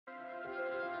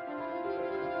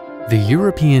The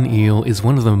European eel is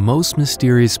one of the most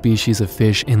mysterious species of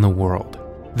fish in the world.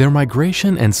 Their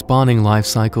migration and spawning life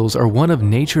cycles are one of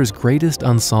nature's greatest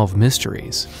unsolved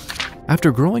mysteries.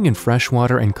 After growing in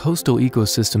freshwater and coastal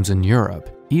ecosystems in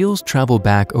Europe, eels travel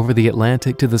back over the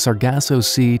Atlantic to the Sargasso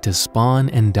Sea to spawn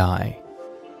and die.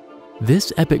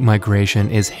 This epic migration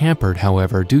is hampered,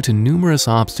 however, due to numerous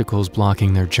obstacles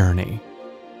blocking their journey.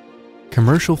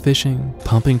 Commercial fishing,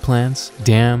 pumping plants,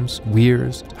 dams,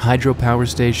 weirs, hydropower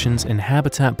stations, and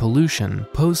habitat pollution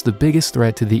pose the biggest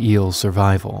threat to the eel's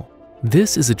survival.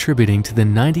 This is attributing to the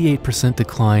 98%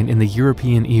 decline in the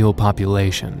European eel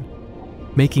population,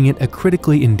 making it a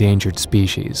critically endangered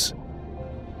species.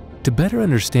 To better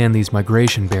understand these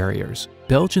migration barriers,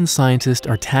 Belgian scientists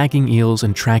are tagging eels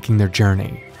and tracking their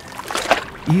journey.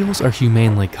 Eels are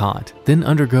humanely caught, then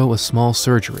undergo a small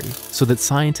surgery so that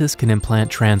scientists can implant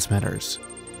transmitters.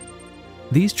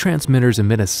 These transmitters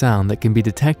emit a sound that can be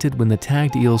detected when the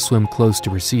tagged eels swim close to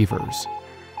receivers.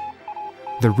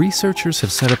 The researchers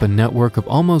have set up a network of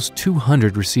almost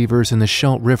 200 receivers in the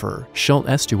Scheldt River, Scheldt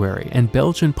Estuary, and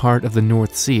Belgian part of the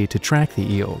North Sea to track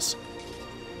the eels.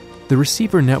 The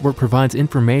receiver network provides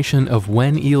information of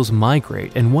when eels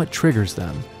migrate and what triggers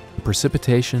them: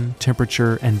 precipitation,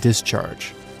 temperature, and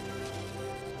discharge.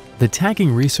 The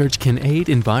tagging research can aid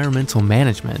environmental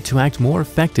management to act more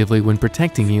effectively when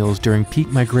protecting eels during peak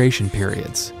migration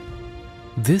periods.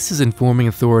 This is informing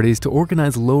authorities to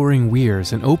organize lowering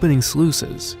weirs and opening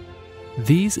sluices.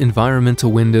 These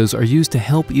environmental windows are used to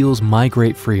help eels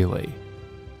migrate freely.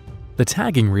 The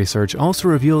tagging research also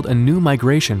revealed a new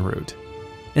migration route.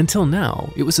 Until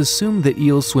now, it was assumed that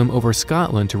eels swim over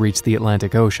Scotland to reach the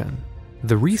Atlantic Ocean.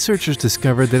 The researchers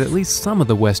discovered that at least some of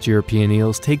the West European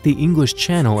eels take the English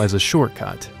Channel as a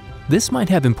shortcut. This might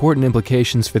have important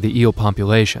implications for the eel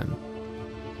population.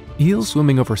 Eels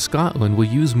swimming over Scotland will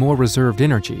use more reserved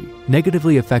energy,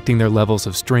 negatively affecting their levels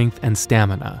of strength and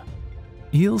stamina.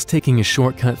 Eels taking a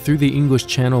shortcut through the English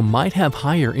Channel might have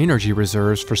higher energy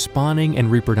reserves for spawning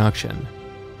and reproduction.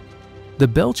 The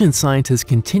Belgian scientists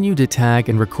continue to tag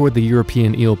and record the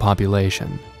European eel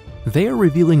population. They are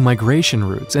revealing migration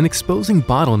routes and exposing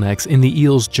bottlenecks in the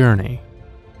eel's journey,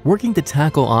 working to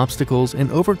tackle obstacles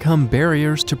and overcome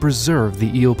barriers to preserve the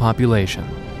eel population.